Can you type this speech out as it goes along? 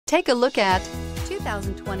Take a look at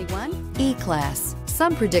 2021 E-Class.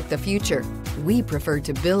 Some predict the future. We prefer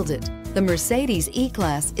to build it. The Mercedes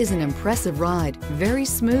E-Class is an impressive ride, very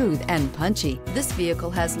smooth and punchy. This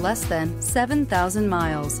vehicle has less than 7,000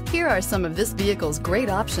 miles. Here are some of this vehicle's great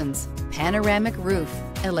options: panoramic roof,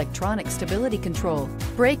 electronic stability control,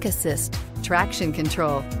 brake assist, traction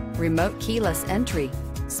control, remote keyless entry,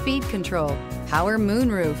 speed control, power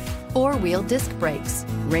moonroof, four-wheel disc brakes,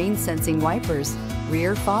 rain sensing wipers,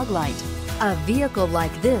 rear fog light. A vehicle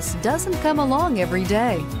like this doesn't come along every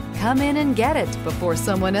day. Come in and get it before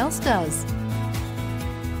someone else does.